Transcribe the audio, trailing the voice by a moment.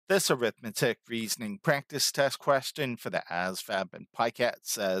This arithmetic reasoning practice test question for the ASVAB and PiCAT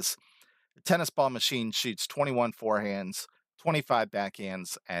says the tennis ball machine shoots 21 forehands, 25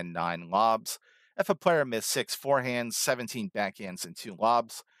 backhands, and 9 lobs. If a player missed 6 forehands, 17 backhands, and 2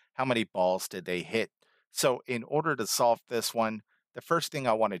 lobs, how many balls did they hit? So, in order to solve this one, the first thing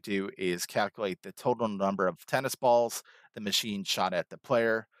I want to do is calculate the total number of tennis balls the machine shot at the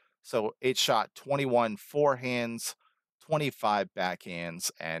player. So, it shot 21 forehands, 25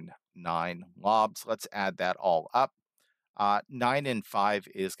 backhands, and 9 lobs. Let's add that all up. 9 and 5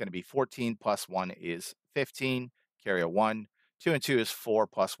 is going to be 14, plus 1 is 15, carry a 1. 2 and 2 is 4,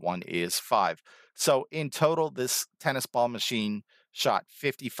 plus 1 is 5. So in total, this tennis ball machine shot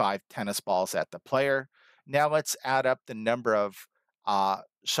 55 tennis balls at the player. Now let's add up the number of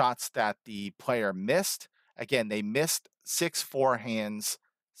shots that the player missed. Again, they missed 6 forehands,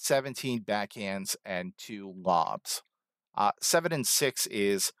 17 backhands, and 2 lobs. 7 and 6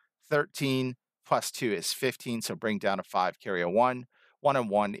 is 13, plus 2 is 15, so bring down a 5, carry a 1. 1 and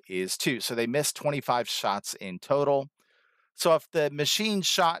 1 is 2. So they missed 25 shots in total. So if the machine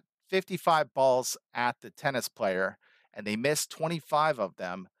shot 55 balls at the tennis player and they missed 25 of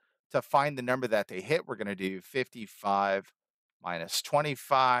them, to find the number that they hit, we're going to do 55 minus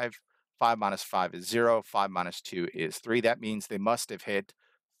 25. 5 minus 5 is 0. 5 minus 2 is 3. That means they must have hit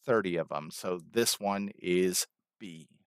 30 of them. So this one is B.